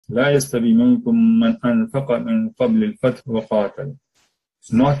لا يستوي منكم من أنفق من قبل الفتح وقاتل.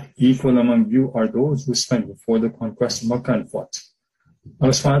 Not equal among you are those who spent before the conquest of Makkah and fought.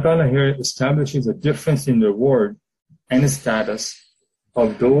 Allah subhanahu wa ta'ala here establishes a difference in the reward and status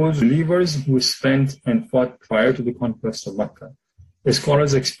of those believers who spent and fought prior to the conquest of Makkah. The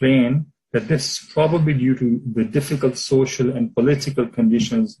scholars explain that this is probably due to the difficult social and political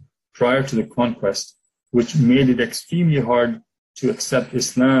conditions prior to the conquest, which made it extremely hard to accept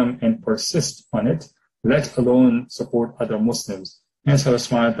Islam and persist on it, let alone support other Muslims. Hence Allah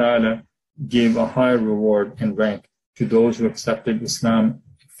subhanahu wa ta'ala gave a higher reward and rank to those who accepted Islam,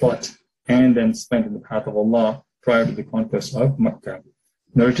 fought, and then spent in the path of Allah prior to the conquest of Makkah.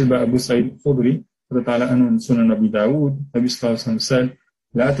 Narrated by Abu Sa'id al-Khudri, in Sunan Abi Dawood, Nabi Sallallahu Alaihi Wasallam said,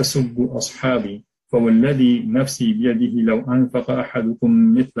 لا تسبوا أصحابي فوالذي نفسي بيده لو أنفق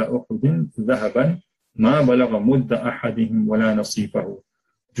أحدكم مثل أحد ذهبا ما بلغ مد أحدهم ولا نصيفه.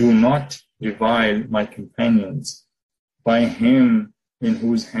 Do not revile my companions. By him in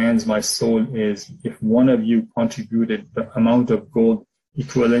whose hands my soul is, if one of you contributed the amount of gold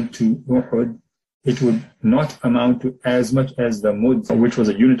equivalent to Uhud, it would not amount to as much as the mud, which was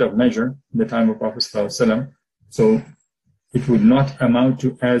a unit of measure in the time of Prophet ﷺ. So it would not amount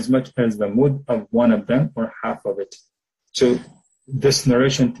to as much as the mud of one of them or half of it. So this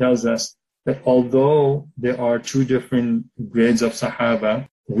narration tells us that although there are two different grades of Sahaba,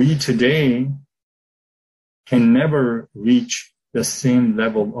 we today can never reach the same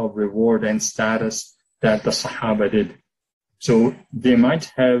level of reward and status that the Sahaba did. So they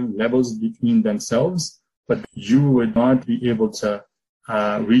might have levels between themselves, but you would not be able to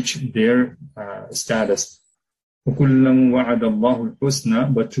reach their status. But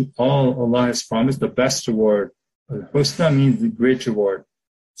to all, Allah has promised the best reward. Al-Husna means the great reward.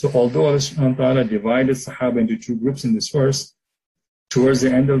 So although Allah subhanahu wa ta'ala divided Sahaba into two groups in this verse, towards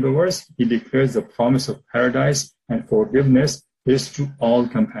the end of the verse, He declares the promise of paradise and forgiveness is to all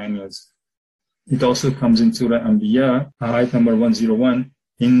companions. It also comes in Surah Anbiya, ayat number 101,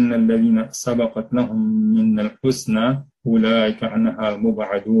 إِنَّ الَّذِينَ سَبَقَتْ لَهُم مِّنَ الْحُسْنَى أُولَٰئِكَ عَنْهَا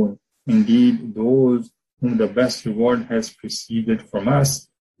مُبْعَدُونَ. Indeed, those whom the best reward has preceded from us,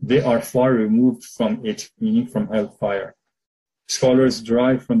 they are far removed from it, meaning from hellfire. Scholars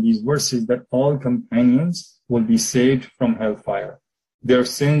derive from these verses that all companions will be saved from hellfire. Their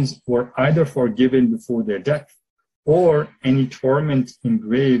sins were either forgiven before their death, or any torment in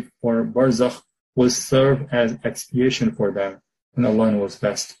grave or barzakh will serve as expiation for them, and Allah knows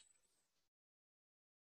best.